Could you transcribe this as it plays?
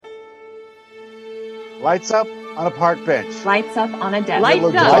Lights up on a park bench. Lights up on a desk. Lights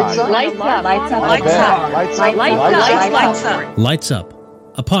up. Lights up. Lights up. Lights up. Lights Up,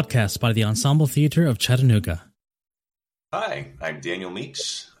 a podcast by the Ensemble Theater of Chattanooga. Hi, I'm Daniel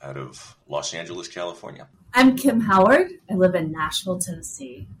Meeks out of Los Angeles, California. I'm Kim Howard. I live in Nashville,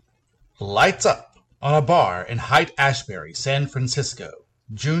 Tennessee. Lights Up on a bar in Haight-Ashbury, San Francisco,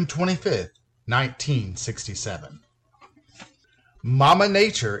 June 25th, 1967. Mama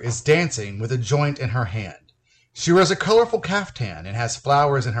Nature is dancing with a joint in her hand. She wears a colorful caftan and has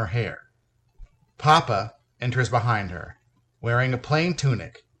flowers in her hair. Papa enters behind her, wearing a plain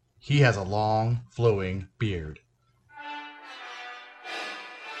tunic. He has a long, flowing beard.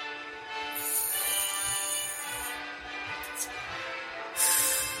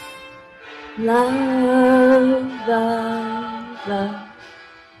 Love, love, love.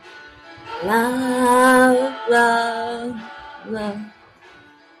 Love, love, love.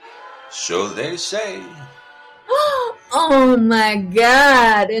 So they say. Oh my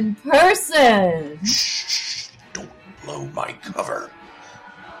God, in person. Shh, don't blow my cover.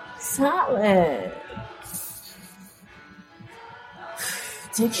 Solid.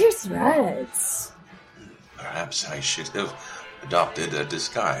 Take your threads. Perhaps I should have adopted a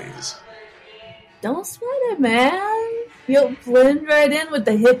disguise. Don't sweat it, man. You'll blend right in with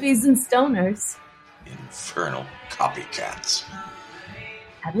the hippies and stoners. Infernal copycats.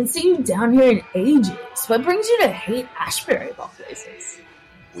 Haven't seen you down here in ages. What brings you to Haight-Ashbury of all places?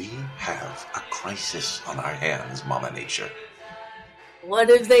 We have a crisis on our hands, Mama Nature. What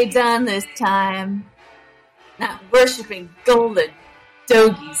have they done this time? Not worshipping golden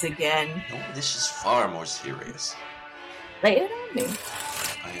dogies again. No, this is far more serious. Lay it on me.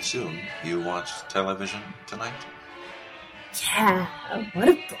 I assume you watched television tonight? Yeah, what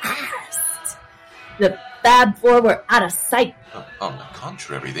a blast. The Fab Four were out of sight. On the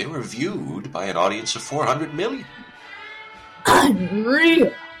contrary, they were viewed by an audience of 400 million.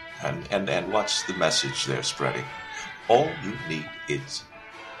 Unreal. And what's the message they're spreading? All you need is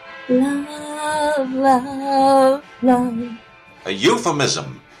love, love, love. a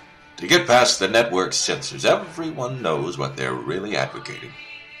euphemism. To get past the network's censors, everyone knows what they're really advocating.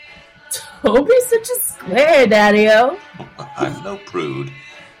 Don't be such a square, Daddy-O. I'm no prude.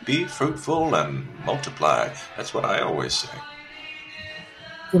 Be fruitful and multiply. That's what I always say.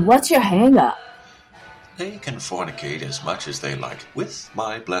 Then what's your hang-up? They can fornicate as much as they like, with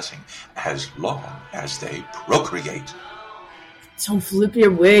my blessing, as long as they procreate. Don't flip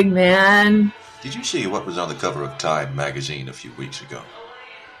your wig, man. Did you see what was on the cover of Time magazine a few weeks ago?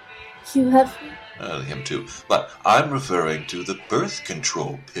 You have... Him too. But I'm referring to the birth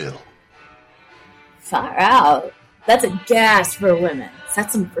control pill. Far out. That's a gas for women.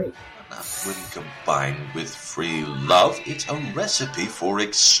 Set them free. When combined with free love, it's a recipe for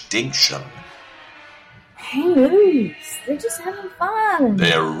extinction. Hang loose. They're just having fun.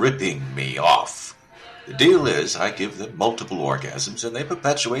 They're ripping me off. The deal is I give them multiple orgasms and they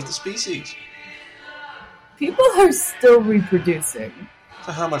perpetuate the species. People are still reproducing.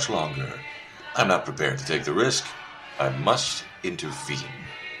 For how much longer? I'm not prepared to take the risk. I must intervene.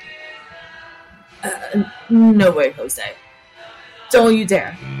 No way, Jose. Don't you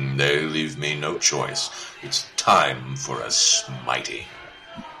dare. They leave me no choice. It's time for a smitey.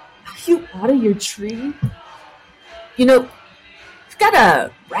 Are you out of your tree? You know, I've got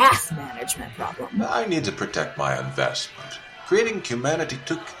a wrath management problem. I need to protect my investment. Creating humanity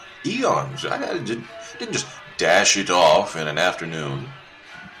took eons. I didn't just dash it off in an afternoon.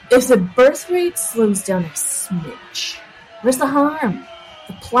 If the birth rate slows down a smidge, where's the harm?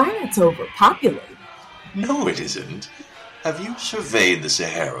 The planet's overpopulated. No, it isn't. Have you surveyed the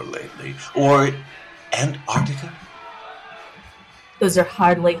Sahara lately? Or Antarctica? Those are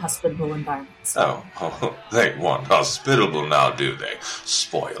hardly hospitable environments. Oh, they weren't hospitable now, do they?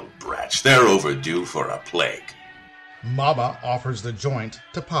 Spoiled brats. They're overdue for a plague. Mama offers the joint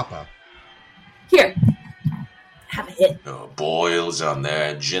to Papa. Here. Have a hit. Boils on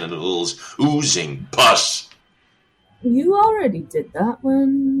their genitals, oozing pus. You already did that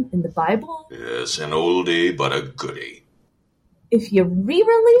one in the Bible. Yes, an oldie but a goodie. If you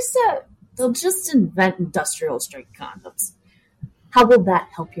re-release it, they'll just invent industrial-strength condoms. How will that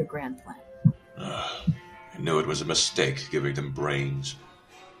help your grand plan? I knew it was a mistake giving them brains.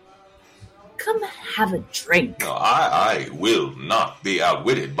 Come have a drink. No, I will not be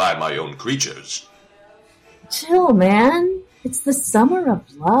outwitted by my own creatures. Chill, man. It's the summer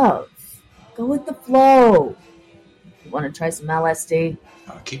of love. Go with the flow. You want to try some LSD?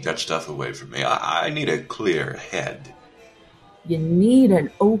 Keep that stuff away from me. I need a clear head. You need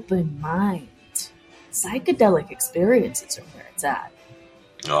an open mind. Psychedelic experiences are where it's at.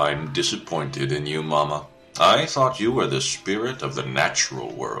 I'm disappointed in you, Mama. I thought you were the spirit of the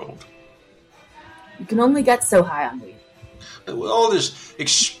natural world. You can only get so high on weed. All this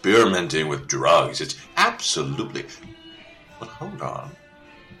experimenting with drugs, it's absolutely... But hold on.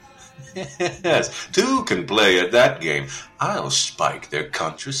 Yes, two can play at that game. I'll spike their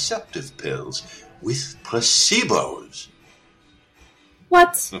contraceptive pills with placebos.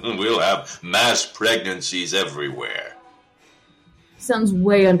 What? We'll have mass pregnancies everywhere. Sounds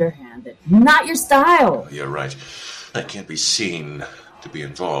way underhanded. Not your style. You're right. I can't be seen to be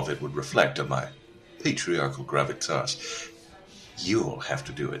involved. It would reflect on my patriarchal gravitas. You'll have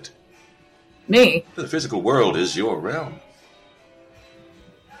to do it. Me? The physical world is your realm.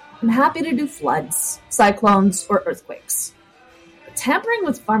 I'm happy to do floods, cyclones, or earthquakes. But tampering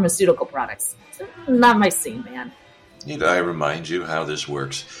with pharmaceutical products, not my scene, man. Need I remind you how this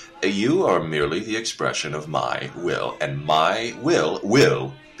works? You are merely the expression of my will, and my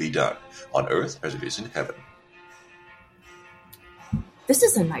will be done, on earth as it is in heaven. This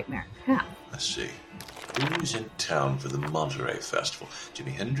is a nightmare and a half. Let's see. Who's in town for the Monterey Festival?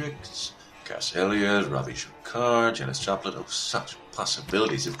 Jimi Hendrix, Cass Elliot, Ravi Shankar, Janis Joplin. Oh, such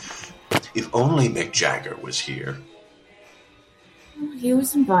possibilities. If only Mick Jagger was here. He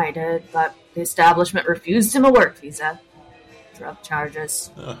was invited, but the establishment refused him a work visa. Drug charges.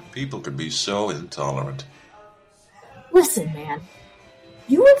 People can be so intolerant. Listen, man.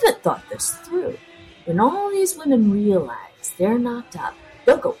 You haven't thought this through. When all these women realize they're knocked up,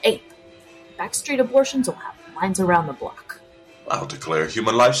 they'll go ape. Backstreet abortions will have lines around the block. I'll declare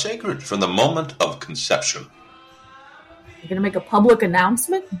human life sacred from the moment of conception. You're gonna make a public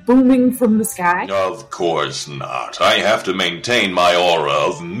announcement booming from the sky? Of course not. I have to maintain my aura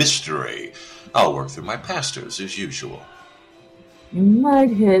of mystery. I'll work through my pastors as usual. You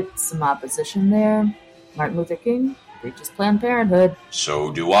might hit some opposition there. Martin Luther King preaches Planned Parenthood.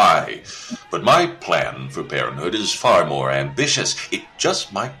 So do I. But my plan for parenthood is far more ambitious. It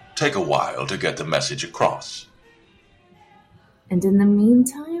just might take a while to get the message across. And in the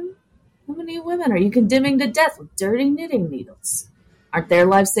meantime, how many women are you condemning to death with dirty knitting needles? Aren't their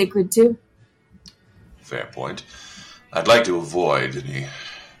lives sacred too? Fair point. I'd like to avoid any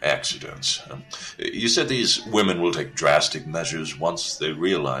accidents. You said these women will take drastic measures once they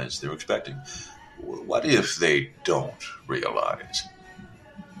realize they're expecting. What if they don't realize?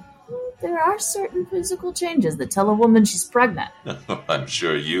 There are certain physical changes that tell a woman she's pregnant. I'm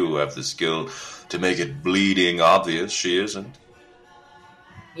sure you have the skill to make it bleeding obvious she isn't.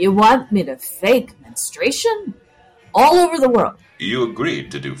 You want me to fake menstruation? All over the world. You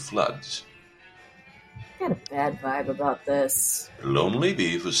agreed to do floods. I got a bad vibe about this. It'll only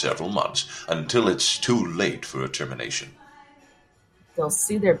be for several months, until it's too late for a termination. They'll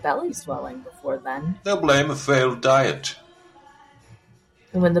see their belly swelling before then. They'll blame a failed diet.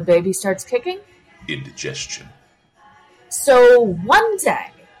 And when the baby starts kicking? Indigestion. So one day,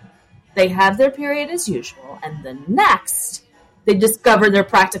 they have their period as usual, and the next, they discover they're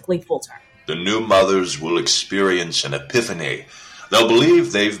practically full-term. The new mothers will experience an epiphany. They'll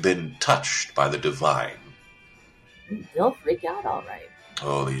believe they've been touched by the divine. They'll freak out all right.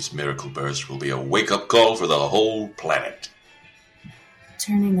 Oh, these miracle births will be a wake-up call for the whole planet.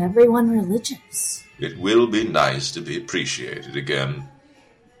 Turning everyone religious. It will be nice to be appreciated again.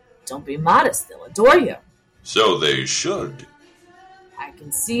 Don't be modest, they'll adore you. So they should. I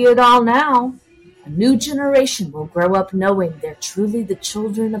can see it all now. A new generation will grow up knowing they're truly the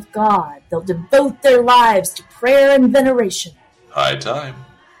children of God. They'll devote their lives to prayer and veneration. High time.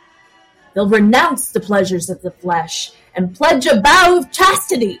 They'll renounce the pleasures of the flesh and pledge a vow of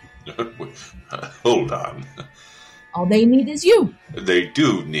chastity. Hold on. All they need is you. They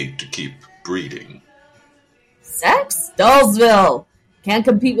do need to keep breeding. Sex? Dollsville. Can't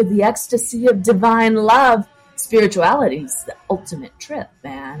compete with the ecstasy of divine love. Spirituality's the ultimate trip,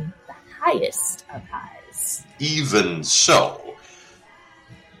 man. The highest of highs. Even so.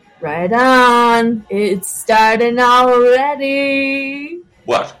 Right on. It's starting already.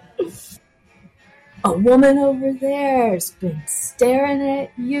 What? A woman over there's been staring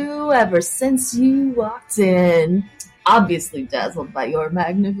at you ever since you walked in. Obviously dazzled by your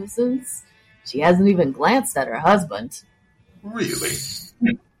magnificence. She hasn't even glanced at her husband. Really?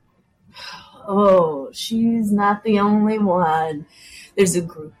 Oh, she's not the only one. There's a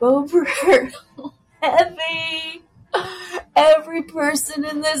group over her. Heavy. Every person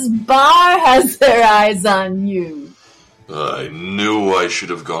in this bar has their eyes on you. I knew I should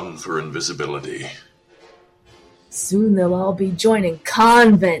have gone for invisibility. Soon they'll all be joining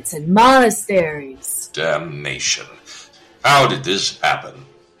convents and monasteries. Damnation. How did this happen?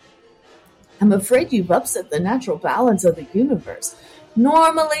 I'm afraid you've upset the natural balance of the universe.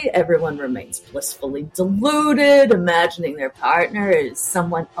 Normally, everyone remains blissfully deluded, imagining their partner is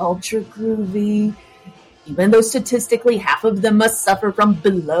someone ultra groovy, even though statistically half of them must suffer from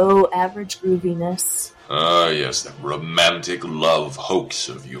below average grooviness. Ah, yes, that romantic love hoax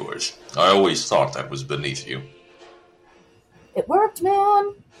of yours. I always thought that was beneath you. It worked,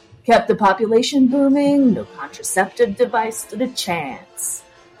 man. Kept the population booming, no contraceptive device stood a chance.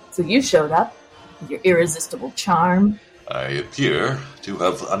 So you showed up with your irresistible charm. I appear to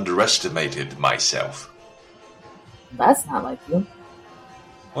have underestimated myself. That's not like you.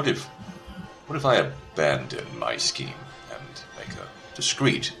 What if I abandon my scheme and make a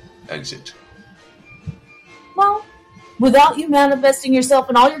discreet exit? Well, without you manifesting yourself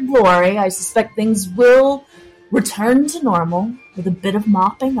in all your glory, I suspect things will return to normal with a bit of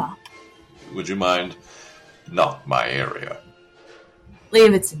mopping up. Would you mind? Not my area.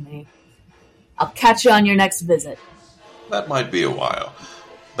 Leave it to me. I'll catch you on your next visit. That might be a while.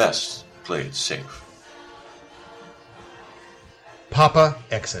 Best play it safe. Papa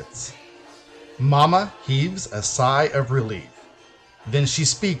exits. Mama heaves a sigh of relief. Then she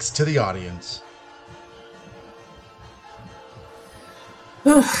speaks to the audience.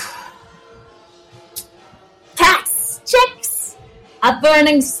 Cats! Chicks! Up for an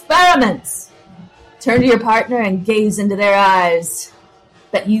experiment! Turn to your partner and gaze into their eyes.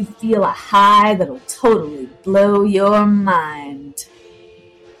 Bet you feel a high that'll totally blow your mind.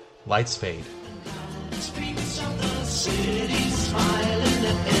 Lights fade.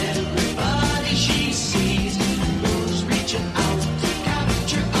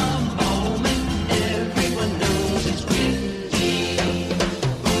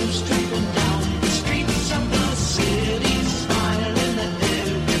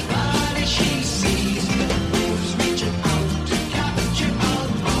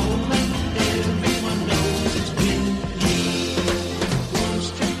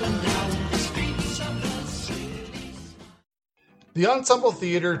 The Ensemble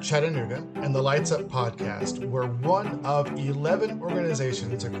Theater Chattanooga and the Lights Up podcast were one of 11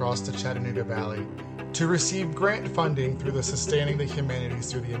 organizations across the Chattanooga Valley to receive grant funding through the Sustaining the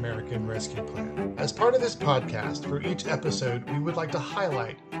Humanities through the American Rescue Plan. As part of this podcast, for each episode, we would like to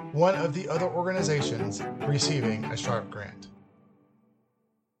highlight one of the other organizations receiving a SHARP grant.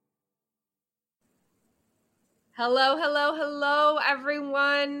 Hello, hello, hello,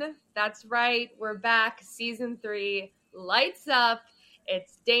 everyone. That's right. We're back. Season 3. Lights up.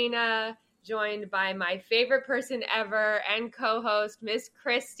 It's Dana, joined by my favorite person ever and co-host, Miss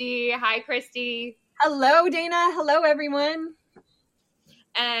Christy. Hi, Christy. Hello, Dana. Hello, everyone.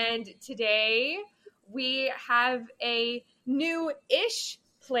 And today we have a new-ish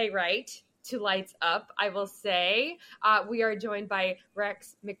playwright to Lights Up, I will say. We are joined by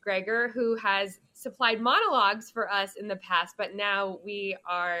Rex McGregor, who has supplied monologues for us in the past, but now we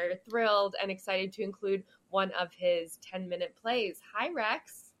are thrilled and excited to include one of his 10-minute plays. Hi,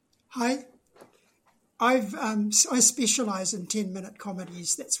 Rex. Hi. I specialize in 10-minute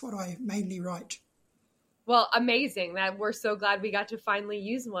comedies. That's what I mainly write. Well, amazing. That we're so glad we got to finally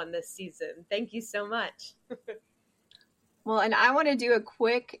use one this season. Thank you so much. Well, and I want to do a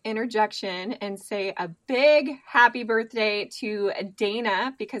quick interjection and say a big happy birthday to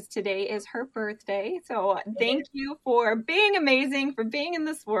Dana, because today is her birthday. So thank you for being amazing, for being in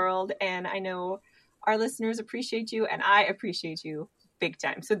this world. And I know our listeners appreciate you, and I appreciate you big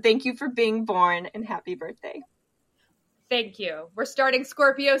time. So thank you for being born, and happy birthday. Thank you. We're starting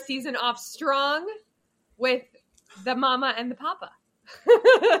Scorpio season off strong with the mama and the papa.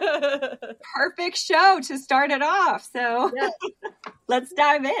 Perfect show to start it off. So yes. Let's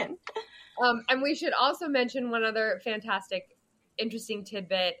dive in. And we should also mention one other fantastic, interesting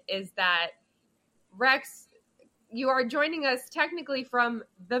tidbit is that Rex, you are joining us technically from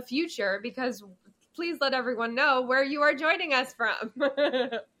the future, because please let everyone know where you are joining us from.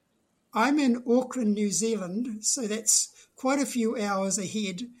 I'm in Auckland, New Zealand, so that's quite a few hours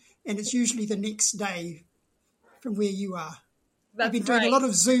ahead, and it's usually the next day from where you are. I've been doing a lot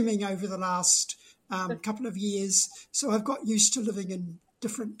of Zooming over the last couple of years, so I've got used to living in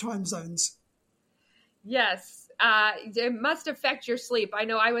different time zones. Yes, it must affect your sleep. I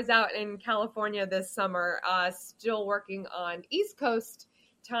know I was out in California this summer, still working on East Coast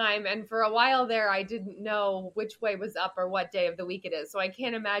time, and for a while there I didn't know which way was up or what day of the week it is, so I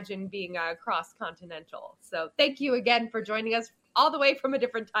can't imagine being cross-continental. So thank you again for joining us all the way from a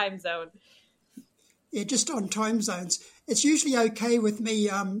different time zone. Yeah, just on time zones. It's usually okay with me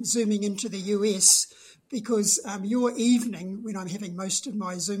zooming into the US, because your evening, when I'm having most of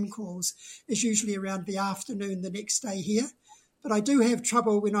my Zoom calls, is usually around the afternoon the next day here. But I do have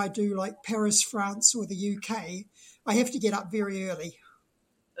trouble when I do like Paris, France or the UK. I have to get up very early.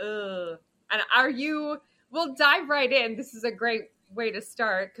 ugh. And we'll dive right in. This is a great way to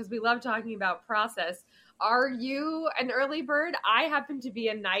start because we love talking about process. Are you an early bird? I happen to be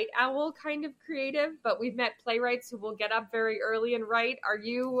a night owl kind of creative, but we've met playwrights who will get up very early and write. Are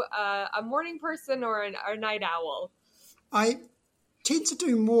you a morning person or a night owl? I tend to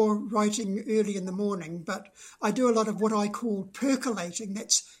do more writing early in the morning, but I do a lot of what I call percolating.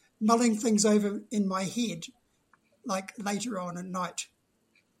 That's mulling things over in my head, like later on at night.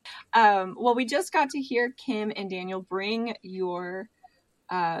 Well, we just got to hear Kim and Daniel bring your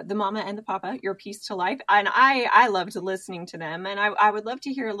the Mama and the Papa, your piece to life. And I loved listening to them. And I would love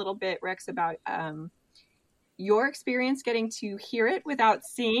to hear a little bit, Rex, about your experience getting to hear it without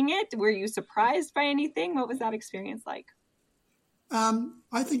seeing it. Were you surprised by anything? What was that experience like?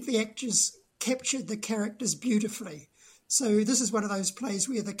 I think the actors captured the characters beautifully. So this is one of those plays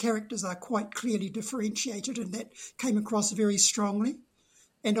where the characters are quite clearly differentiated, and that came across very strongly.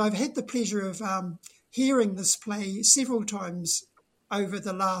 And I've had the pleasure of hearing this play several times over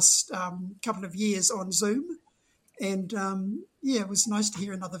the last couple of years on Zoom. And it was nice to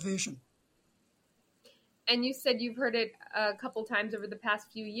hear another version. And you said you've heard it a couple times over the past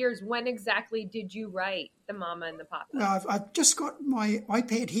few years. When exactly did you write The Mama and the Papa? Well, I've just got my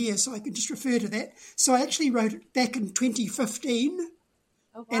iPad here, so I can just refer to that. So I actually wrote it back in 2015.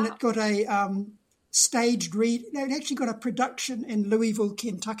 Oh, wow. And it got a staged read. No, it actually got a production in Louisville,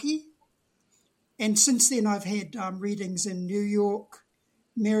 Kentucky. And since then, I've had readings in New York,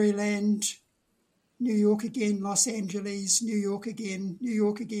 Maryland, New York again, Los Angeles, New York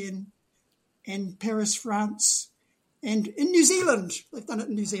again, and Paris, France, and in New Zealand. They've done it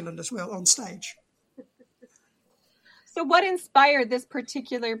in New Zealand as well on stage. So what inspired this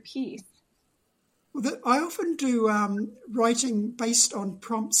particular piece? Well, I often do writing based on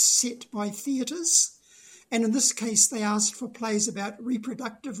prompts set by theatres. And in this case, they asked for plays about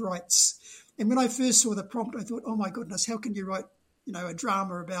reproductive rights. And when I first saw the prompt, I thought, oh my goodness, how can you write, a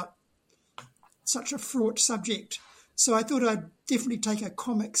drama about such a fraught subject? So I thought I'd definitely take a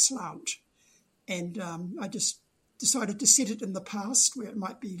comic slant. And I just decided to set it in the past where it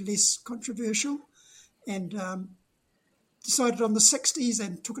might be less controversial, and decided on the 60s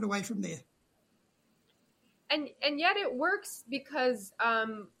and took it away from there. And yet it works because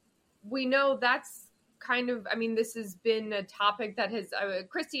we know that's kind of, this has been a topic that has,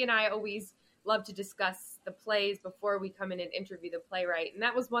 Christy and I always love to discuss the plays before we come in and interview the playwright. And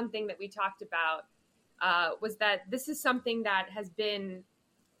that was one thing that we talked about, was that this is something that has been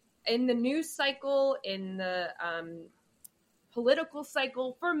in the news cycle, in the political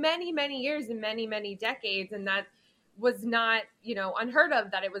cycle for many, many years and many, many decades. And that was not, unheard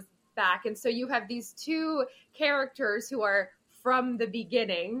of that it was back. And so you have these two characters who are from the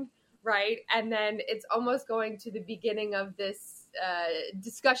beginning, right? And then it's almost going to the beginning of this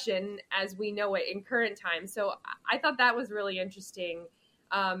discussion as we know it in current time. So I thought that was really interesting.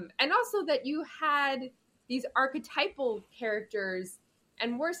 And also that you had these archetypal characters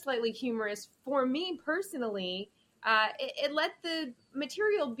and were slightly humorous. For me personally, it let the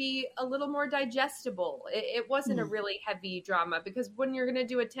material be a little more digestible. It wasn't a really heavy drama, because when you're going to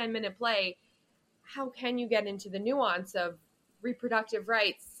do a 10-minute play, how can you get into the nuance of reproductive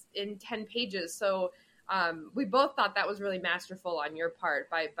rights in 10 pages? So we both thought that was really masterful on your part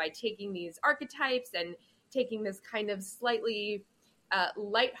by taking these archetypes and taking this kind of slightly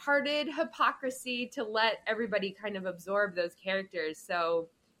lighthearted hypocrisy to let everybody kind of absorb those characters. So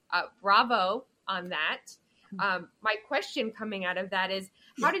bravo on that. My question coming out of that is,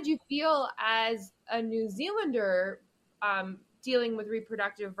 how did you feel as a New Zealander dealing with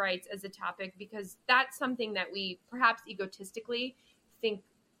reproductive rights as a topic? Because that's something that we perhaps egotistically think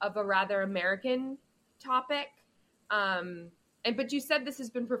of a rather American topic. But you said this has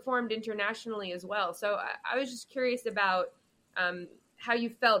been performed internationally as well. So I was just curious about how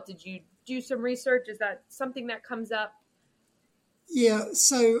you felt. Did you do some research? Is that something that comes up? Yeah,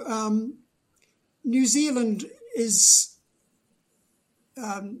 so New Zealand is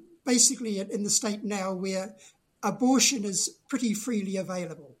basically in the state now where abortion is pretty freely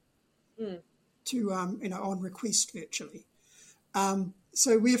available to, on request virtually.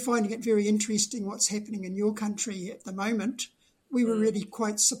 So we're finding it very interesting what's happening in your country at the moment. We were really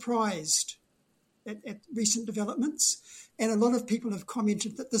quite surprised at recent developments. And a lot of people have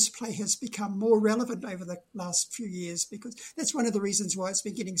commented that this play has become more relevant over the last few years, because that's one of the reasons why it's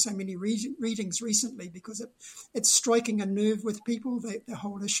been getting so many readings recently, because it's striking a nerve with people, the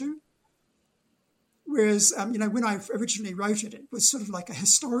whole issue. Whereas, when I originally wrote it, it was sort of like a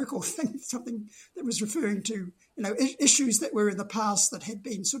historical thing, something that was referring to, issues that were in the past that had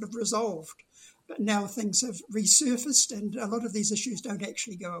been sort of resolved. But now things have resurfaced and a lot of these issues don't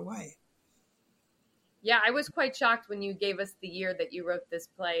actually go away. Yeah, I was quite shocked when you gave us the year that you wrote this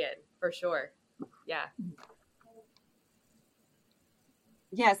play in, for sure. Yeah.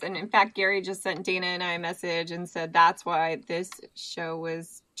 Yes, and in fact, Gary just sent Dana and I a message and said that's why this show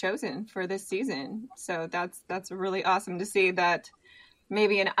was chosen for this season. So that's really awesome to see that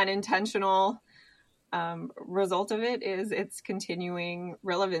maybe an unintentional result of it is its continuing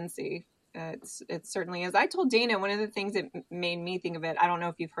relevancy. It certainly is. I told Dana one of the things that made me think of it. I don't know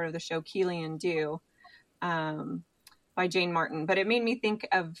if you've heard of the show Keely and Do by Jane Martin, but it made me think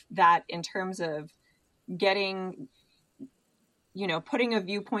of that in terms of getting, putting a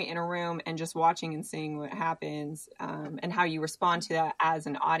viewpoint in a room and just watching and seeing what happens, and how you respond to that as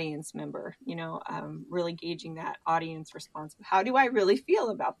an audience member, really gauging that audience response. How do I really feel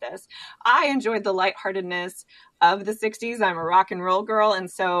about this? I enjoyed the lightheartedness of the 60s. I'm a rock and roll girl. And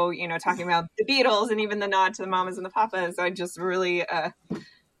so, talking about the Beatles and even the nod to the mamas and the papas, I just really,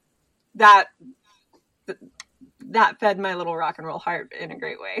 that fed my little rock and roll heart in a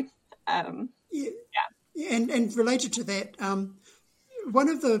great way. And related to that, one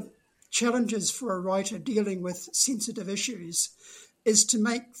of the challenges for a writer dealing with sensitive issues is to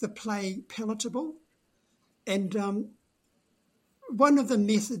make the play palatable. And one of the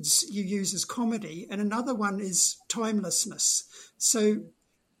methods you use is comedy, and another one is timelessness. So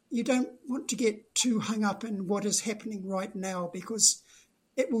you don't want to get too hung up in what is happening right now because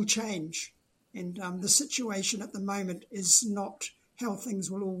it will change. And the situation at the moment is not how things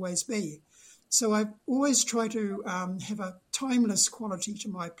will always be. So I always try to have a timeless quality to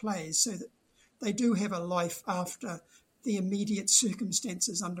my plays so that they do have a life after the immediate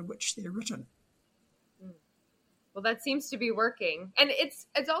circumstances under which they're written. Well, that seems to be working. And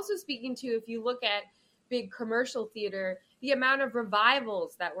it's also speaking to, if you look at big commercial theater, the amount of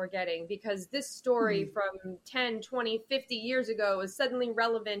revivals that we're getting, because this story from 10, 20, 50 years ago is suddenly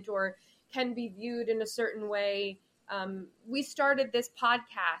relevant or can be viewed in a certain way. We started this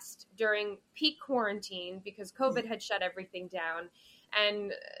podcast during peak quarantine because COVID had shut everything down.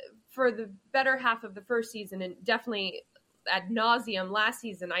 And for the better half of the first season, and definitely ad nauseum last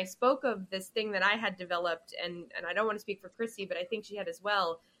season, I spoke of this thing that I had developed, and I don't want to speak for Christy, but I think she had as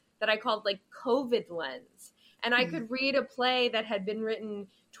well, that I called like COVID lens. And I could read a play that had been written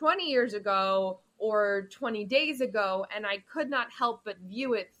 20 years ago or 20 days ago, and I could not help but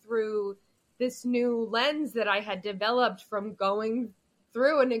view it through this new lens that I had developed from going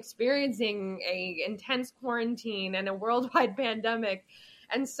through and experiencing a intense quarantine and a worldwide pandemic.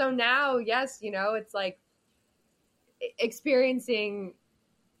 And so now, yes, it's like experiencing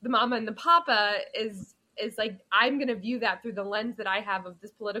the mama and the papa is like, I'm going to view that through the lens that I have of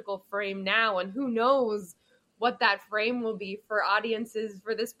this political frame now. And who knows what that frame will be for audiences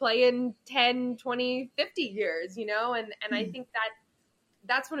for this play in 10, 20, 50 years, and I think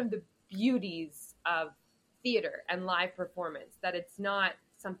that's one of the beauties of theater and live performance, that it's not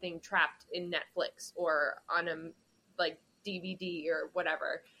something trapped in Netflix or on a like DVD or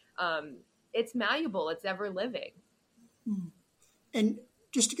whatever. It's malleable, it's ever living. And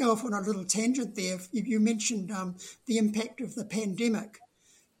just to go off on a little tangent there, you mentioned the impact of the pandemic.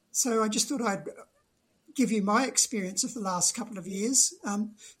 So I just thought I'd give you my experience of the last couple of years.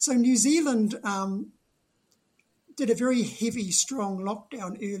 So New Zealand did a very heavy, strong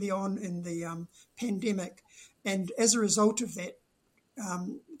lockdown early on in the pandemic. And as a result of that,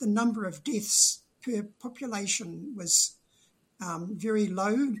 the number of deaths per population was very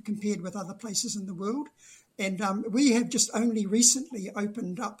low compared with other places in the world. And we have just only recently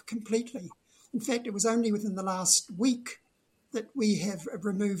opened up completely. In fact, it was only within the last week that we have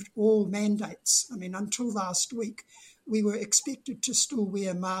removed all mandates. I mean, until last week, we were expected to still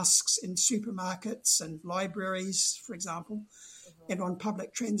wear masks in supermarkets and libraries, for example, and on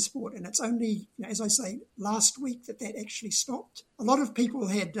public transport. And it's only, as I say, last week that actually stopped. A lot of people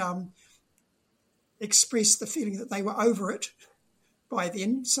had expressed the feeling that they were over it by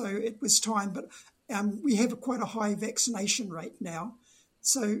then, so it was time. But we have quite a high vaccination rate now,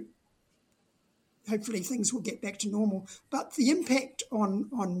 so hopefully things will get back to normal. But the impact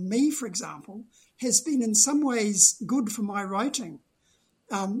on me, for example, has been in some ways good for my writing.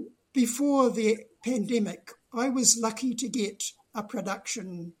 Before the pandemic, I was lucky to get a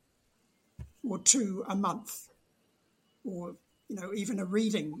production or two a month, or even a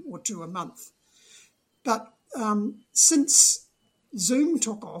reading or two a month. But since Zoom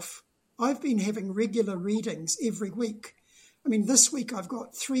took off, I've been having regular readings every week. I mean, this week I've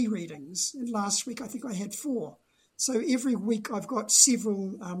got 3 readings, and last week I think I had 4. So every week I've got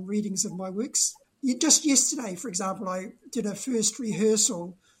several readings of my works. Just yesterday, for example, I did a first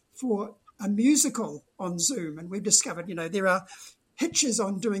rehearsal for a musical on Zoom. And we've discovered, there are hitches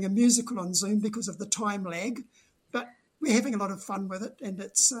on doing a musical on Zoom because of the time lag, but we're having a lot of fun with it, and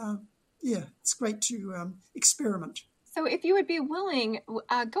it's great to experiment. So if you would be willing,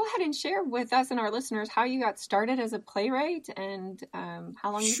 go ahead and share with us and our listeners how you got started as a playwright and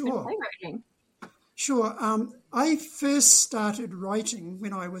how long you've been playwriting. Sure. I first started writing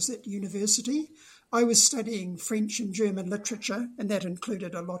when I was at university. I was studying French and German literature, and that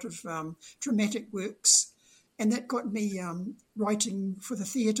included a lot of dramatic works. And that got me writing for the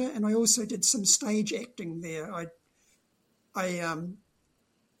theatre, and I also did some stage acting there. I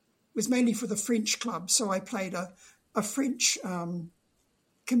was mainly for the French club, so I played a French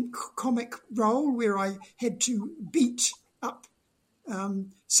comic role where I had to beat up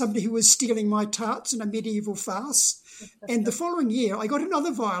somebody who was stealing my tarts in a medieval farce. And the following year, I got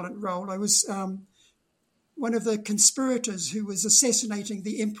another violent role. I was one of the conspirators who was assassinating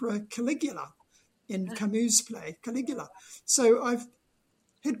the Emperor Caligula in Camus' play, Caligula. So I've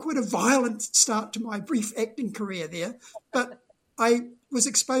had quite a violent start to my brief acting career there, but I was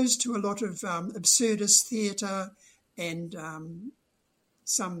exposed to a lot of absurdist theatre and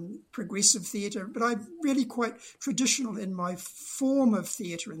some progressive theatre, but I'm really quite traditional in my form of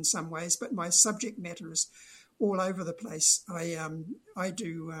theatre in some ways, but my subject matter is all over the place. I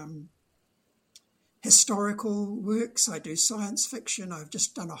do historical works, I do science fiction, I've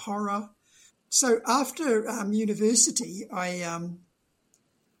just done a horror. So after university, I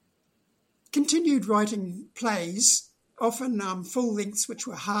continued writing plays, often full lengths, which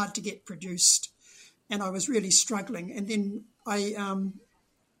were hard to get produced, and I was really struggling. And then I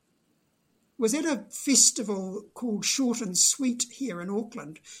was at a festival called Short and Sweet here in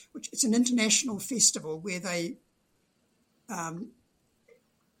Auckland, which it's an international festival where they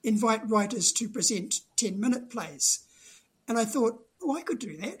invite writers to present 10-minute plays. And I thought, I could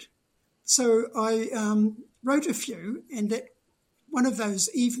do that. So I wrote a few, and at one of those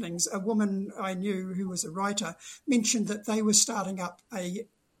evenings, a woman I knew who was a writer mentioned that they were starting up a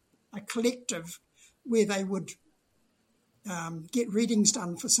collective where they would get readings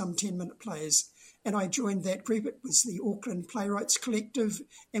done for some 10-minute plays. And I joined that group. It was the Auckland Playwrights Collective,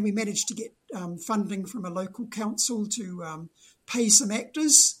 and we managed to get funding from a local council to pay some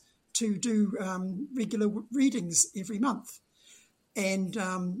actors to do regular readings every month. And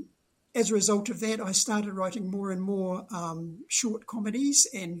as a result of that, I started writing more and more short comedies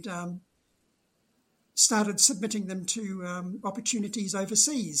and started submitting them to opportunities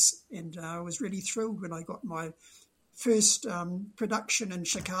overseas. And I was really thrilled when I got my first production in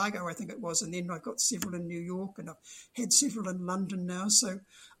Chicago, I think it was, and then I got several in New York, and I've had several in London now. So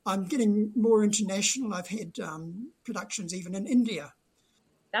I'm getting more international. I've had productions even in India.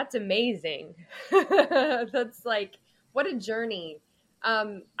 That's amazing. That's like, what a journey.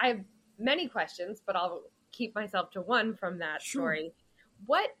 I have many questions, but I'll keep myself to one from that story.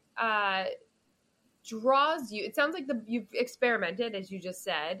 What draws you? It sounds like you've experimented, as you just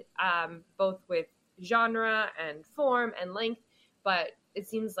said, both with genre and form and length, but it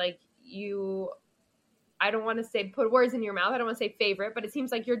seems like I don't want to say put words in your mouth, I don't want to say favorite, but it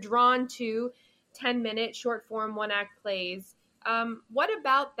seems like you're drawn to 10-minute short form 1-act plays. What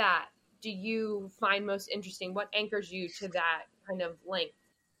about that do you find most interesting? What anchors you to that kind of length?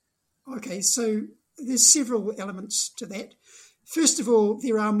 Okay, so there's several elements to that. First of all,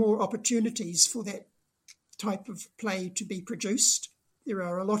 there are more opportunities for that type of play to be produced. There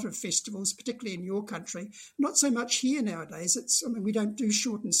are a lot of festivals, particularly in your country. Not so much here nowadays. We don't do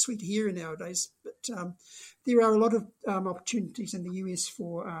short and sweet here nowadays, but there are a lot of opportunities in the US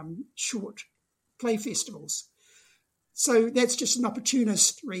for short play festivals. So that's just an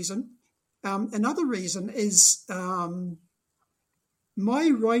opportunist reason. Another reason is my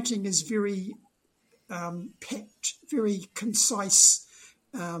writing is very packed, very concise,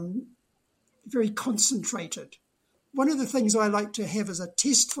 very concentrated. One of the things I like to have as a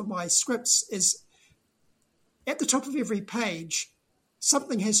test for my scripts is at the top of every page,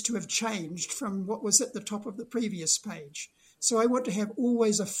 something has to have changed from what was at the top of the previous page. So I want to have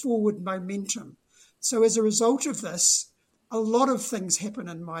always a forward momentum. So as a result of this, a lot of things happen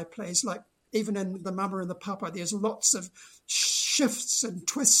in my plays, like even in The Mama and the Papa, there's lots of shifts and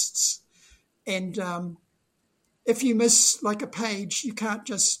twists. And if you miss like a page, you can't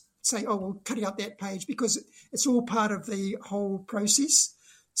just say, oh, we're cutting out that page, because it's all part of the whole process.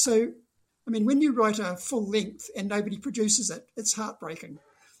 So, when you write a full length and nobody produces it, it's heartbreaking.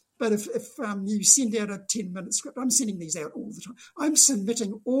 But if you send out a 10-minute script, I'm sending these out all the time. I'm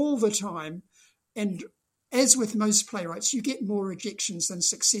submitting all the time. And as with most playwrights, you get more rejections than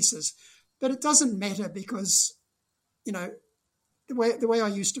successes. But it doesn't matter because, the way I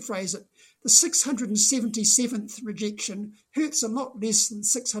used to phrase it, the 677th rejection hurts a lot less than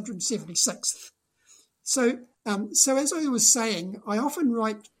 676th. So as I was saying, I often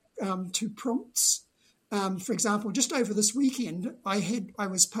write to prompts. For example, just over this weekend, I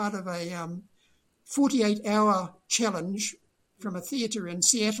was part of a 48-hour challenge from a theatre in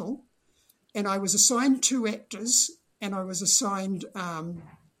Seattle, and I was assigned 2 actors, and I was assigned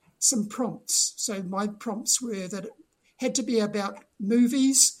some prompts. So my prompts were that it had to be about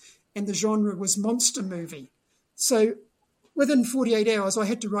movies, and the genre was monster movie. So within 48 hours, I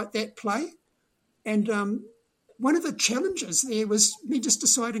had to write that play. And one of the challenges there was me just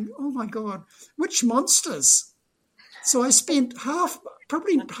deciding, oh, my God, which monsters? So I spent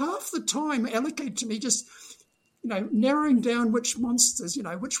probably half the time allocated to me just, narrowing down which monsters,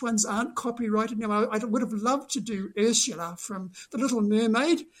 which ones aren't copyrighted. Now, I would have loved to do Ursula from The Little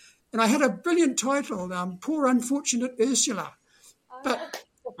Mermaid, and I had a brilliant title, Poor Unfortunate Ursula. But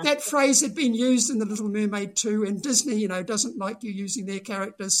that phrase had been used in The Little Mermaid too, and Disney, doesn't like you using their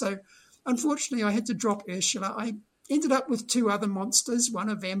characters. So unfortunately, I had to drop Ursula. I ended up with 2 other monsters, one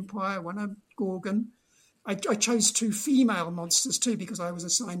a vampire, one a Gorgon. I chose 2 female monsters too because I was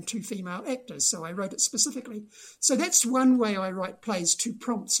assigned 2 female actors, so I wrote it specifically. So that's one way I write plays, 2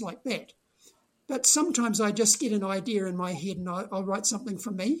 prompts like that. But sometimes I just get an idea in my head and I'll write something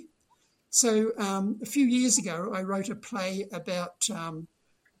for me. So a few years ago, I wrote a play about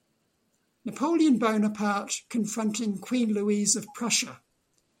Napoleon Bonaparte confronting Queen Louise of Prussia.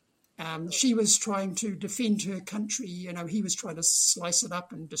 She was trying to defend her country. He was trying to slice it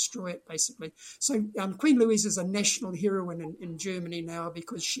up and destroy it, basically. So Queen Louise is a national heroine in Germany now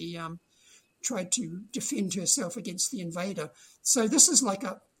because she tried to defend herself against the invader. So this is like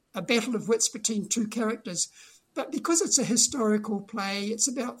a battle of wits between 2 characters. But because it's a historical play, it's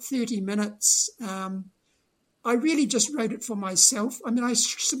about 30 minutes. I really just wrote it for myself. I mean, I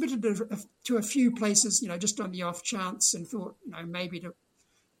submitted it to a few places, just on the off chance, and thought,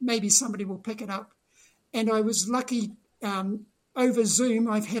 maybe somebody will pick it up. And I was lucky over Zoom.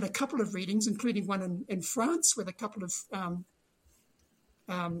 I've had a couple of readings, including one in France with a couple of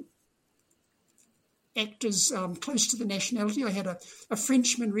actors close to the nationality. I had a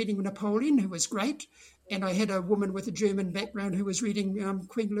Frenchman reading Napoleon, who was great, and I had a woman with a German background who was reading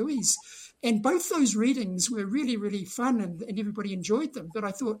Queen Louise. And both those readings were really, really fun, and everybody enjoyed them. But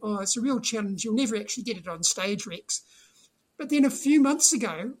I thought, it's a real challenge. You'll never actually get it on stage, Rex. But then a few months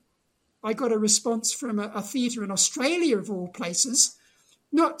ago, I got a response from a theatre in Australia, of all places,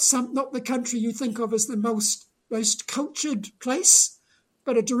 not the country you think of as the most cultured place,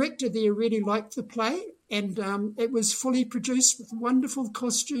 but a director there really liked the play, and it was fully produced with wonderful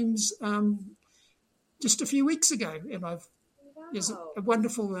costumes just a few weeks ago. And there's a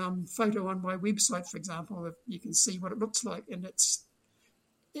wonderful photo on my website, for example. You can see what it looks like, and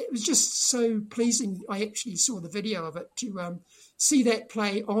it was just so pleasing. I actually saw the video of it to see that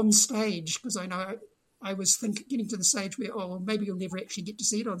play on stage, because I know I was getting to the stage where, maybe you'll never actually get to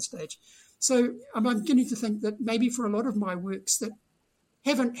see it on stage. So I'm beginning to think that maybe for a lot of my works that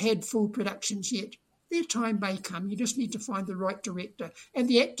haven't had full productions yet, their time may come. You just need to find the right director. And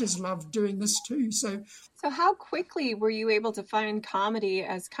the actors love doing this too. So how quickly were you able to find comedy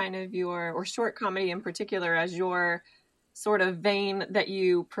as kind of or short comedy in particular, as your sort of vein that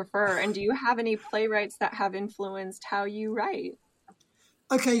you prefer? And do you have any playwrights that have influenced how you write?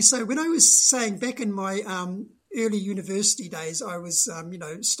 Okay, so when I was saying back in my early university days, I was,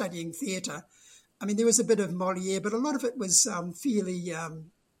 studying theatre. I mean, there was a bit of Molière, but a lot of it was fairly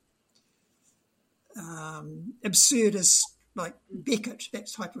absurdist, like Beckett,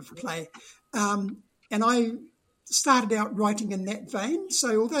 that type of play. And I started out writing in that vein.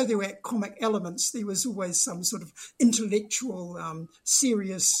 So although there were comic elements, there was always some sort of intellectual,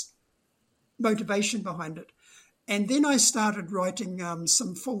 serious motivation behind it. And then I started writing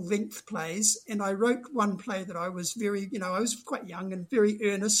some full-length plays, and I wrote one play that I was I was quite young and very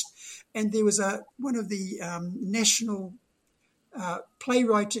earnest, and there was one of the national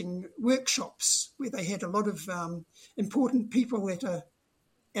playwriting workshops where they had a lot of important people at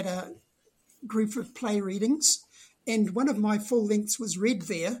a group of play readings, and one of my full-lengths was read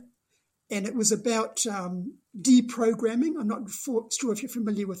there, and it was about deprogramming. I'm not sure if you're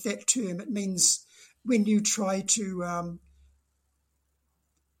familiar with that term. It means when you try to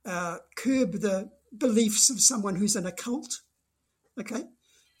curb the beliefs of someone who's in a cult. Okay,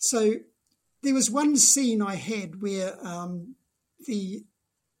 so there was one scene I had where the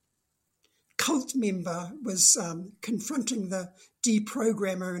cult member was confronting the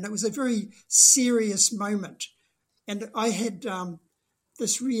deprogrammer, and it was a very serious moment. And I had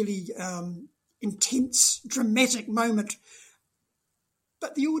this really intense, dramatic moment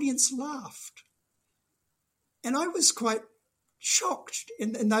but the audience laughed. And I was quite shocked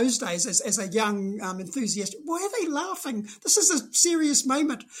in those days as a young enthusiast. Why are they laughing? This is a serious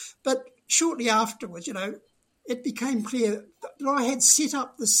moment. But shortly afterwards, it became clear that I had set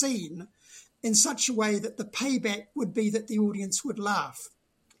up the scene in such a way that the payback would be that the audience would laugh.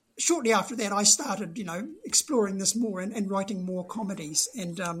 Shortly after that, I started, exploring this more and writing more comedies.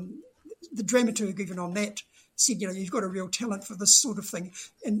 And the dramaturg even on that said, you've got a real talent for this sort of thing.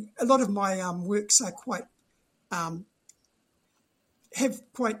 And a lot of my works are quite, have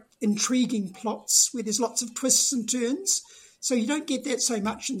quite intriguing plots where there's lots of twists and turns. So you don't get that so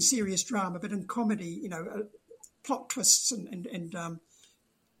much in serious drama, but in comedy, plot twists and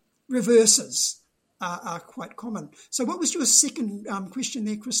reverses are quite common. So what was your second question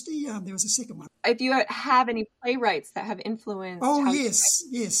there, Christy? There was a second one. If you have any playwrights that have influenced... Oh,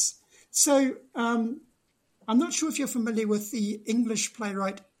 yes. So I'm not sure if you're familiar with the English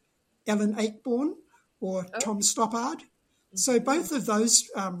playwright Alan Ayckbourn or Tom Stoppard. So both of those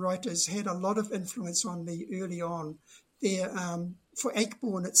writers had a lot of influence on me early on. For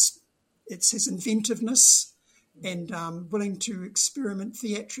Ayckbourn, it's his inventiveness and willing to experiment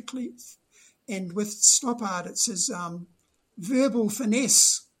theatrically. And with Stoppard, it's his verbal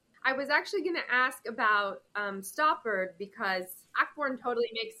finesse. I was actually going to ask about Stoppard because Ayckbourn totally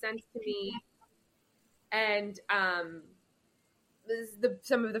makes sense to me. And this is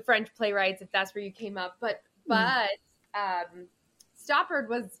some of the French playwrights, if that's where you came up. But Stoppard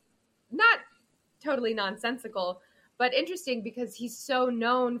was not totally nonsensical, but interesting because he's so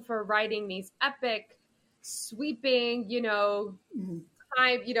known for writing these epic, sweeping,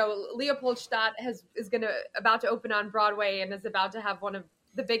 Leopoldstadt is about to open on Broadway and is about to have one of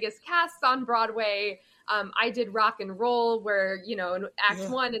the biggest casts on Broadway. I did Rock and Roll, where in Act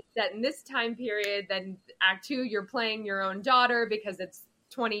 1 it's set in this time period. Then Act 2, you're playing your own daughter because it's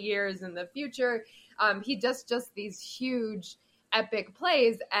 20 years in the future. He does just these huge, epic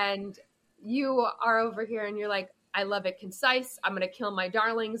plays, and you are over here and you're like, I love it concise. I'm going to kill my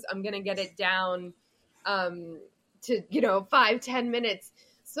darlings. I'm going to get it down to 5-10 minutes.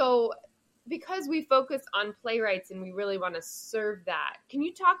 So because we focus on playwrights and we really want to serve that, can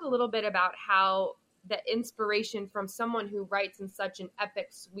you talk a little bit about how the inspiration from someone who writes in such an epic,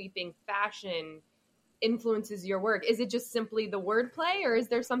 sweeping fashion influences your work? Is it just simply the wordplay, or is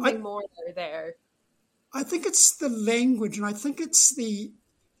there something more there? I think it's the language, and I think it's the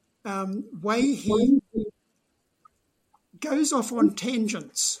way he goes off on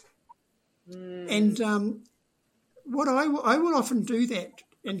tangents. And what I will often do that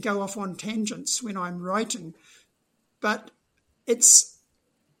and go off on tangents when I'm writing, but it's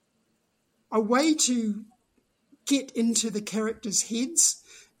a way to get into the characters' heads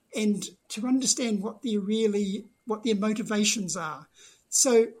and to understand what their motivations are.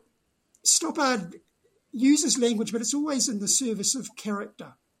 So Stoppard uses language, but it's always in the service of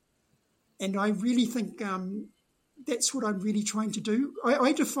character. And I really think that's what I'm really trying to do.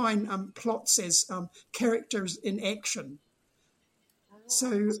 I define plots as characters in action.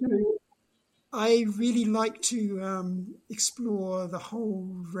 So I really like to explore the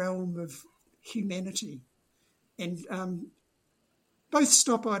whole realm of humanity. And both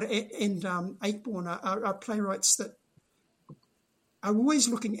Stoppard and Ayckbourn are playwrights that are always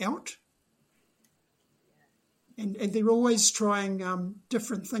looking out. And they're always trying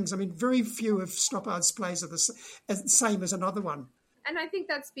different things. I mean, very few of Stoppard's plays are the same as another one. And I think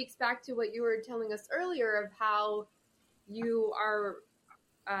that speaks back to what you were telling us earlier of how you are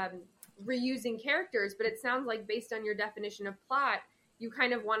reusing characters, but it sounds like based on your definition of plot, you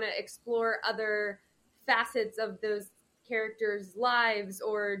kind of want to explore other facets of those characters' lives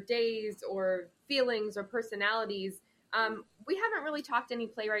or days or feelings or personalities. We haven't really talked to any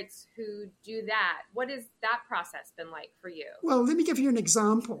playwrights who do that. What has that process been like for you? Well, let me give you an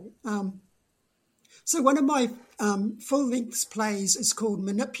example. So one of my full-length plays is called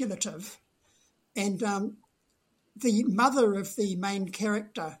Manipulative, and the mother of the main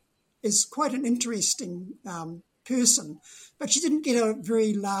character is quite an interesting person, but she didn't get a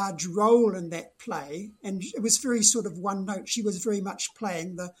very large role in that play, and it was very sort of one note. She was very much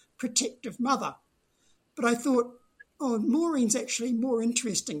playing the protective mother. But I thought, Maureen's actually more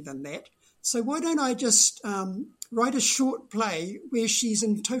interesting than that. So why don't I just write a short play where she's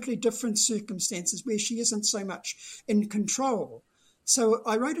in totally different circumstances, where she isn't so much in control. So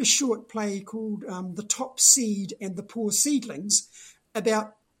I wrote a short play called The Top Seed and the Poor Seedlings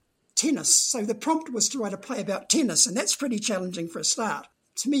about tennis. So the prompt was to write a play about tennis, and that's pretty challenging for a start.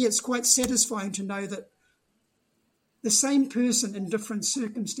 To me, it's quite satisfying to know that the same person in different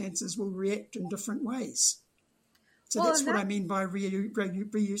circumstances will react in different ways. So that's what I mean by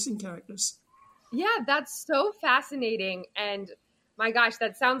reusing characters. Yeah, that's so fascinating. And my gosh,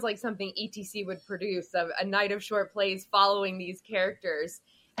 that sounds like something ETC would produce, a night of short plays following these characters.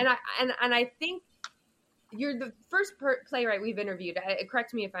 And I think you're the first playwright we've interviewed.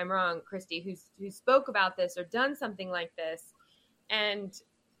 Correct me if I'm wrong, Christy, who spoke about this or done something like this. And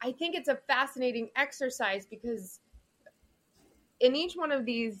I think it's a fascinating exercise because in each one of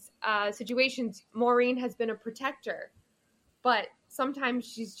these situations, Maureen has been a protector, but sometimes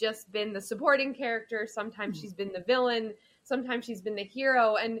she's just been the supporting character. Sometimes she's been the villain. Sometimes she's been the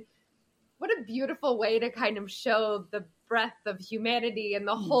hero. And what a beautiful way to kind of show the breadth of humanity and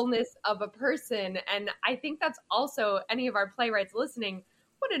the wholeness of a person. And I think that's also, any of our playwrights listening,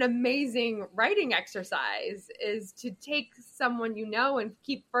 what an amazing writing exercise is to take someone you know and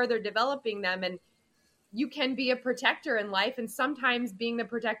keep further developing them. And you can be a protector in life, and sometimes being the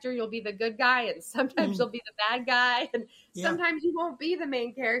protector, you'll be the good guy, and sometimes you'll be the bad guy, and sometimes you won't be the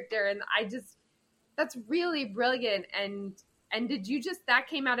main character. And that's really brilliant. And did you that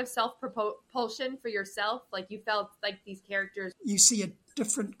came out of self-propulsion for yourself? Like you felt like these characters, you see a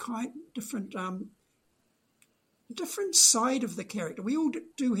different side of the character. We all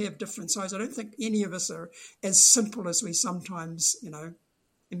do have different sides. I don't think any of us are as simple as we sometimes,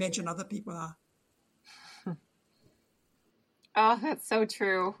 imagine other people are. Oh, that's so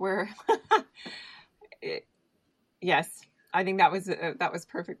true. Yes, I think that was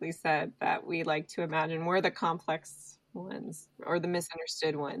perfectly said, that we like to imagine we're the complex ones or the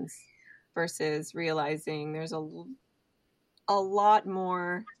misunderstood ones versus realizing there's a lot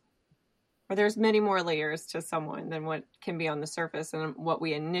more, or there's many more layers to someone than what can be on the surface and what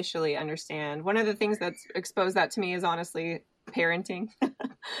we initially understand. One of the things that's exposed that to me is honestly parenting.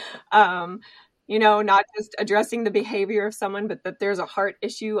 Not just addressing the behavior of someone, but that there's a heart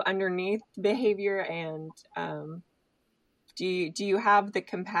issue underneath behavior. And do you have the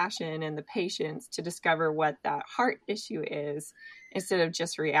compassion and the patience to discover what that heart issue is instead of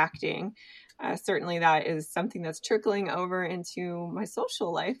just reacting? Certainly that is something that's trickling over into my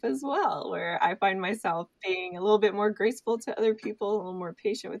social life as well, where I find myself being a little bit more graceful to other people, a little more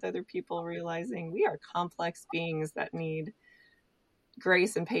patient with other people, realizing we are complex beings that need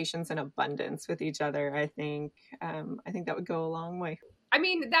grace and patience and abundance with each other. I think that would go a long way. I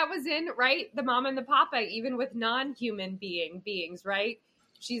mean, that was in, right, the mama and the papa, even with non-human beings, right?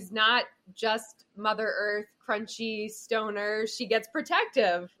 She's not just Mother Earth, crunchy stoner. She gets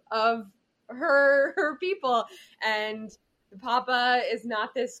protective of her people. And the papa is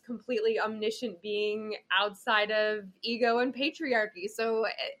not this completely omniscient being outside of ego and patriarchy. So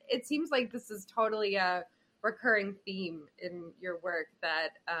it seems like this is totally a recurring theme in your work that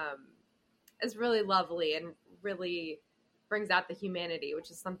is really lovely and really brings out the humanity,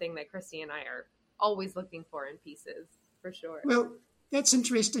 which is something that Christy and I are always looking for in pieces, for sure. Well, that's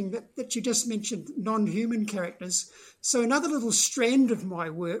interesting that you just mentioned non-human characters. So another little strand of my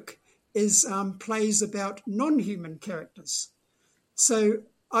work is plays about non-human characters. So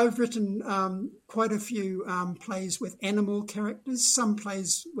I've written quite a few plays with animal characters, some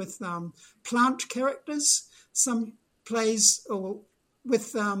plays with plant characters, some plays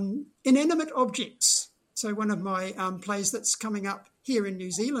with inanimate objects. So one of my plays that's coming up here in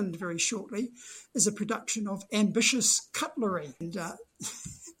New Zealand very shortly is a production of Ambitious Cutlery. And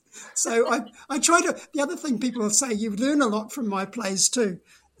so I try to, the other thing people will say, you learn a lot from my plays too.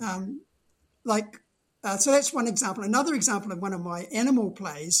 So that's one example. Another example of one of my animal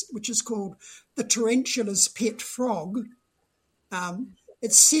plays, which is called The Tarantula's Pet Frog.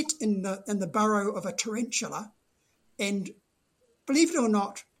 It's set in the burrow of a tarantula. And believe it or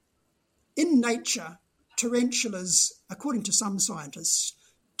not, in nature, tarantulas, according to some scientists,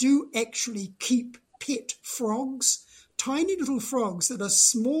 do actually keep pet frogs, tiny little frogs that are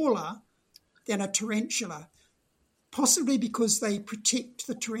smaller than a tarantula, possibly because they protect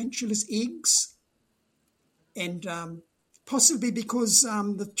the tarantula's eggs, and possibly because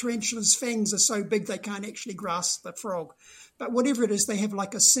the tarantula's fangs are so big they can't actually grasp the frog. But whatever it is, they have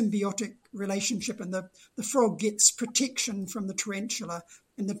like a symbiotic relationship, and the frog gets protection from the tarantula,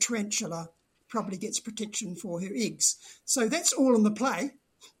 and the tarantula probably gets protection for her eggs. So that's all in the play.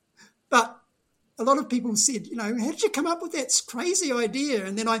 But a lot of people said, how did you come up with that crazy idea?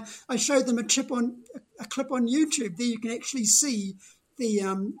 And then I showed them a clip on YouTube. There you can actually see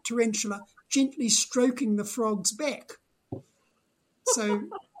the tarantula gently stroking the frog's back. So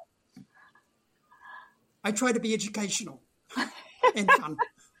I try to be educational and fun.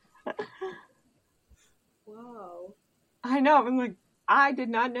 Wow. I know. I'm like, I did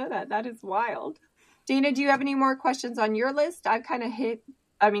not know that. That is wild. Dana, do you have any more questions on your list? I've kind of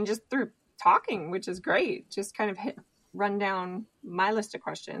just through talking, which is great. Just kind of run down my list of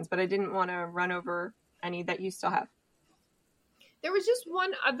questions, but I didn't want to run over any that you still have. There was just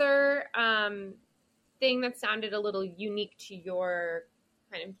one other thing that sounded a little unique to your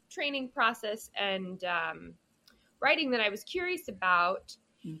kind of training process and writing that I was curious about.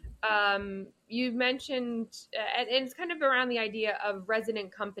 You mentioned, and it's kind of around the idea of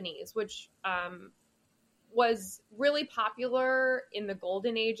resident companies, which was really popular in the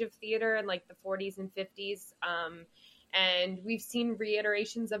golden age of theater in like the 40s and 50s. And we've seen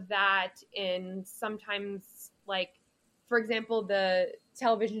reiterations of that in sometimes, like, for example, the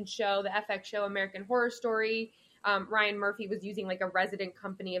television show, the FX show American Horror Story. Ryan Murphy was using like a resident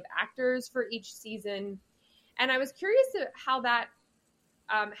company of actors for each season. And I was curious how that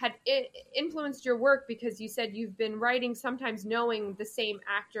had influenced your work, because you said you've been writing sometimes knowing the same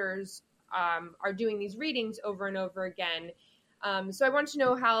actors are doing these readings over and over again. So I wanted to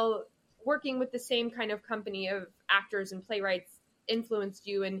know how working with the same kind of company of actors and playwrights influenced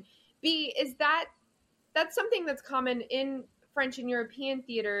you. And B, is that's something that's common in French and European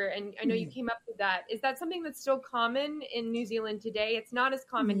theater, and I know you came up with that. Is that something that's still common in New Zealand today? It's not as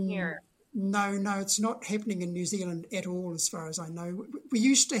common here. No, it's not happening in New Zealand at all, as far as I know. We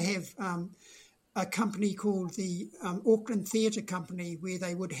used to have a company called the Auckland Theatre Company, where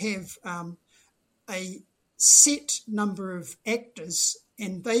they would have a set number of actors,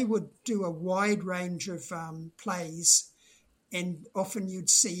 and they would do a wide range of plays. And often you'd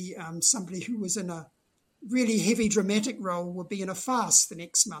see somebody who was in a really heavy dramatic role would be in a farce the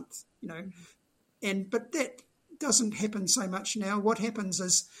next month, but that doesn't happen so much now. What happens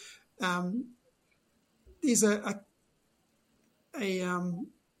is there's a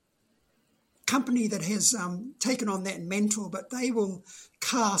company that has taken on that mantle, but they will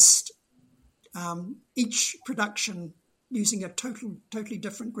cast each production using a totally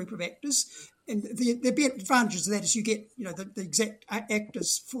different group of actors. And the advantages of that is you get the exact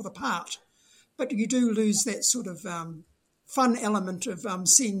actors for the part, but you do lose that sort of fun element of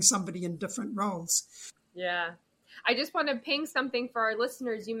seeing somebody in different roles. Yeah. I just want to ping something for our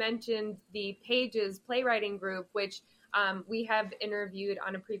listeners. You mentioned the Pages playwriting group, which we have interviewed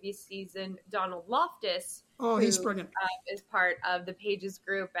on a previous season, Donald Loftus. Oh, he's brilliant. Is part of the Pages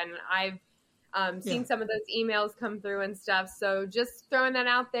group, and I've seen some of those emails come through and stuff. So just throwing that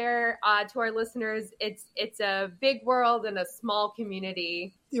out there to our listeners. It's a big world and a small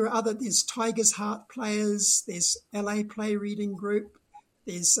community. There's Tiger's Heart Players, there's LA Play Reading Group,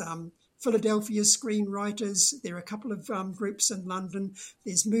 there's Philadelphia Screenwriters, there are a couple of groups in London,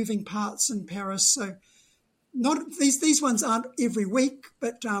 there's Moving Parts in Paris. So not these ones aren't every week,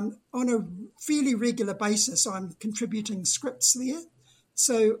 but on a fairly regular basis, I'm contributing scripts there.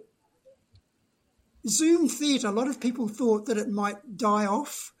 So Zoom theatre, a lot of people thought that it might die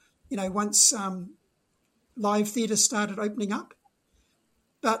off, once live theatre started opening up.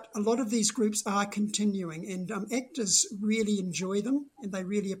 But a lot of these groups are continuing, and actors really enjoy them, and they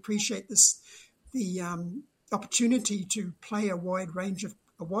really appreciate the opportunity to play a far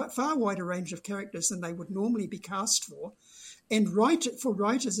wider range of characters than they would normally be cast for. And for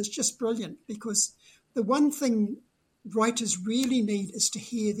writers, it's just brilliant, because the one thing writers really need is to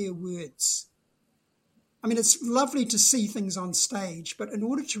hear their words. I mean, it's lovely to see things on stage, but in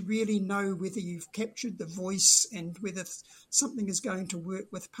order to really know whether you've captured the voice and whether something is going to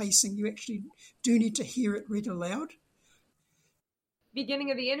work with pacing, you actually do need to hear it read aloud.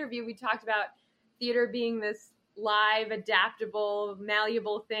 Beginning of the interview, we talked about theater being this live, adaptable,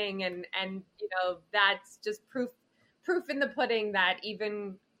 malleable thing, and that's just proof in the pudding that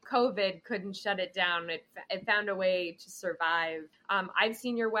even COVID couldn't shut it down. It found a way to survive. I've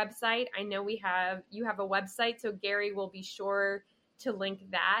seen your website. I know you have a website, so Gary will be sure to link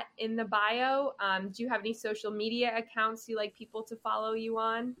that in the bio. Do you have any social media accounts you like people to follow you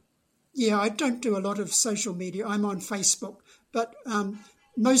on? Yeah, I don't do a lot of social media. I'm on Facebook, but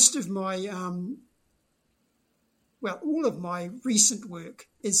most of my, all of my recent work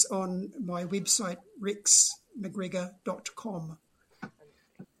is on my website, rexmcgregor.com.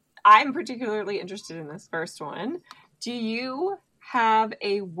 I'm particularly interested in this first one. Do you have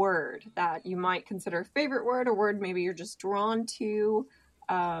a word that you might consider a favorite word, a word maybe you're just drawn to,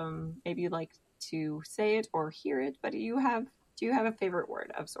 maybe you like to say it or hear it, but do you have a favorite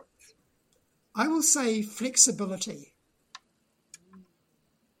word of sorts? I will say flexibility.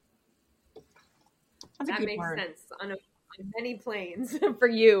 That makes sense on many planes for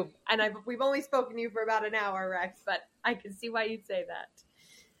you. And we've only spoken to you for about an hour, Rex, but I can see why you'd say that.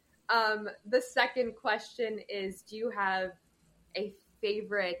 The second question is, do you have a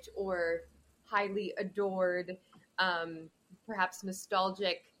favorite or highly adored, perhaps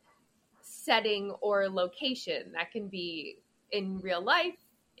nostalgic setting or location. That can be in real life,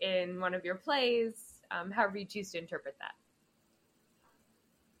 in one of your plays, however you choose to interpret that.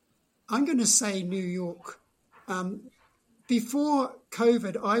 I'm going to say New York. Before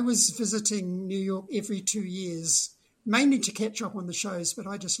COVID, I was visiting New York every 2 years, mainly to catch up on the shows, but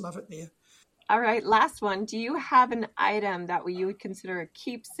I just love it there. All right, last one. Do you have an item that you would consider a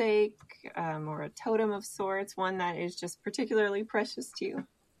keepsake or a totem of sorts, one that is just particularly precious to you?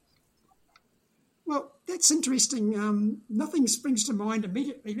 Well, that's interesting. Nothing springs to mind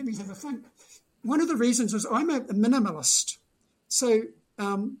immediately. Let me have a think. One of the reasons is I'm a minimalist. So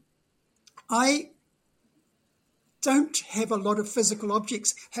I don't have a lot of physical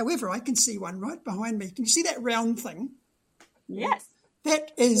objects. However, I can see one right behind me. Can you see that round thing? Yes.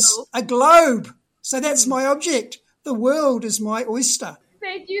 That is a globe. So that's my object. The world is my oyster.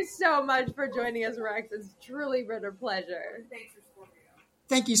 Thank you so much for joining us, Rex. It's truly been a pleasure. Thanks for Scorpio.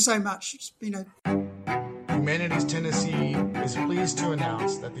 Thank you so much. It's been a... Humanities Tennessee is pleased to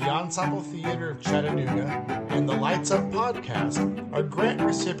announce that the Ensemble Theater of Chattanooga and the Lights Up podcast are grant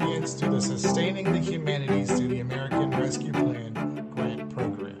recipients to the Sustaining the Humanities through the American Rescue Plan grant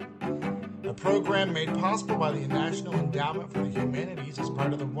program. A program made possible by the National Endowment for the Humanities as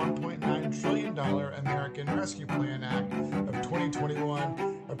part of the $1.9 trillion American Rescue Plan Act of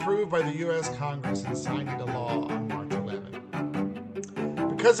 2021, approved by the U.S. Congress and signed into law on March 11.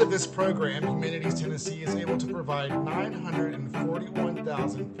 Because of this program, Humanities Tennessee is able to provide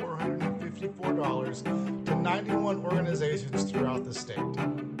 $941,454 to 91 organizations throughout the state.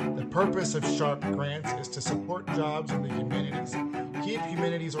 The purpose of SHARP grants is to support jobs in the humanities, keep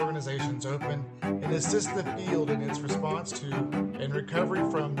humanities organizations open, and assist the field in its response to and recovery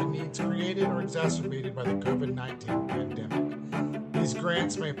from the needs created or exacerbated by the COVID-19 pandemic. These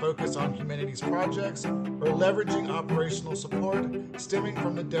grants may focus on humanities projects or leveraging operational support stemming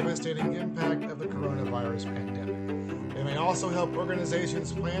from the devastating impact of the coronavirus pandemic. They may also help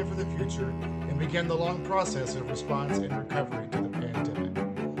organizations plan for the future and begin the long process of response and recovery to the pandemic.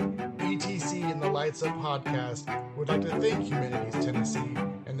 ETC and the Lights Up podcast would like to thank Humanities Tennessee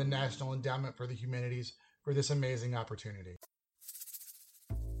and the National Endowment for the Humanities for this amazing opportunity.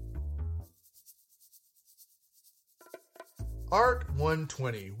 Art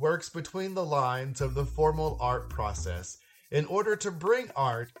 120 works between the lines of the formal art process in order to bring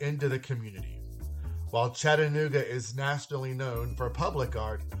art into the community. While Chattanooga is nationally known for public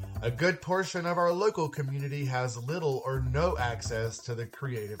art, a good portion of our local community has little or no access to the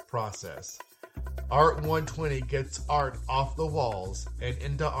creative process. Art 120 gets art off the walls and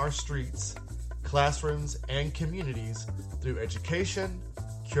into our streets, classrooms, and communities through education,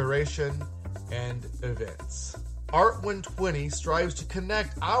 curation, and events. Art 120 strives to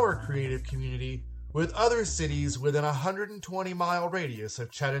connect our creative community with other cities within a 120-mile radius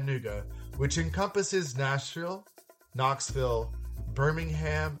of Chattanooga, which encompasses Nashville, Knoxville,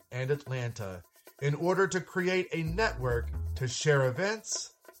 Birmingham, and Atlanta, in order to create a network to share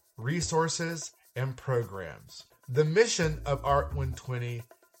events, resources, and programs. The mission of Art 120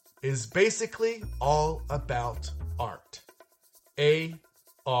 is basically all about art. A-R-T.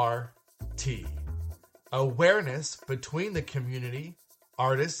 Awareness between the community,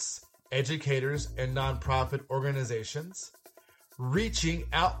 artists, educators, and nonprofit organizations, reaching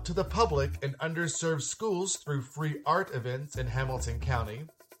out to the public in underserved schools through free art events in Hamilton County,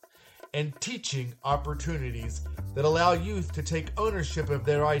 and teaching opportunities that allow youth to take ownership of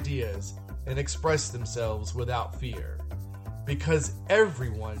their ideas and express themselves without fear. Because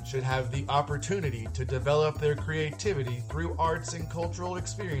everyone should have the opportunity to develop their creativity through arts and cultural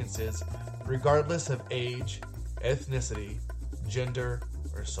experiences, regardless of age, ethnicity, gender,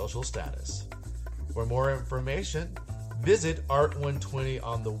 or social status. For more information, visit Art 120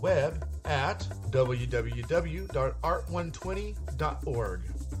 on the web at www.art120.org.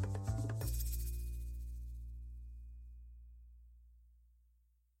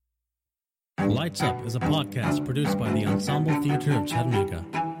 Lights Up is a podcast produced by the Ensemble Theater of Chattanooga,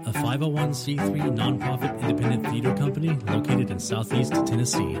 a 501c3 nonprofit independent theater company located in Southeast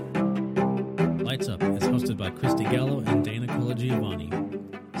Tennessee. Lights Up is hosted by Christy Gallo and Dana Colagiovanni.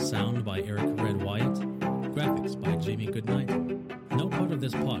 Sound by Eric Red Wyatt. Graphics by Jamie Goodnight. No part of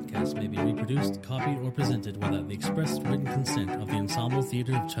this podcast may be reproduced, copied, or presented without the express written consent of the Ensemble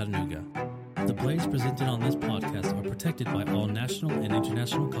Theater of Chattanooga. The plays presented on this podcast are protected by all national and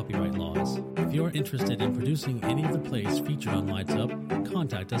international copyright laws. If you are interested in producing any of the plays featured on Lights Up,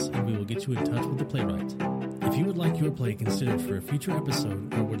 contact us and we will get you in touch with the playwright. If you would like your play considered for a future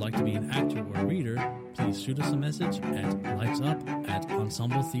episode or would like to be an actor or reader, please shoot us a message at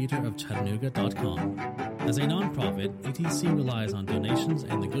lightsup@ensembletheaterofchattanooga.com. As a nonprofit, ETC relies on donations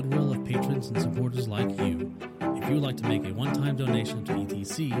and the goodwill of patrons and supporters like you. If you would like to make a one-time donation to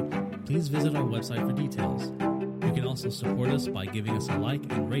ETC, please visit our website for details. You can also support us by giving us a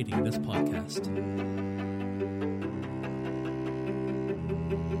like and rating this podcast.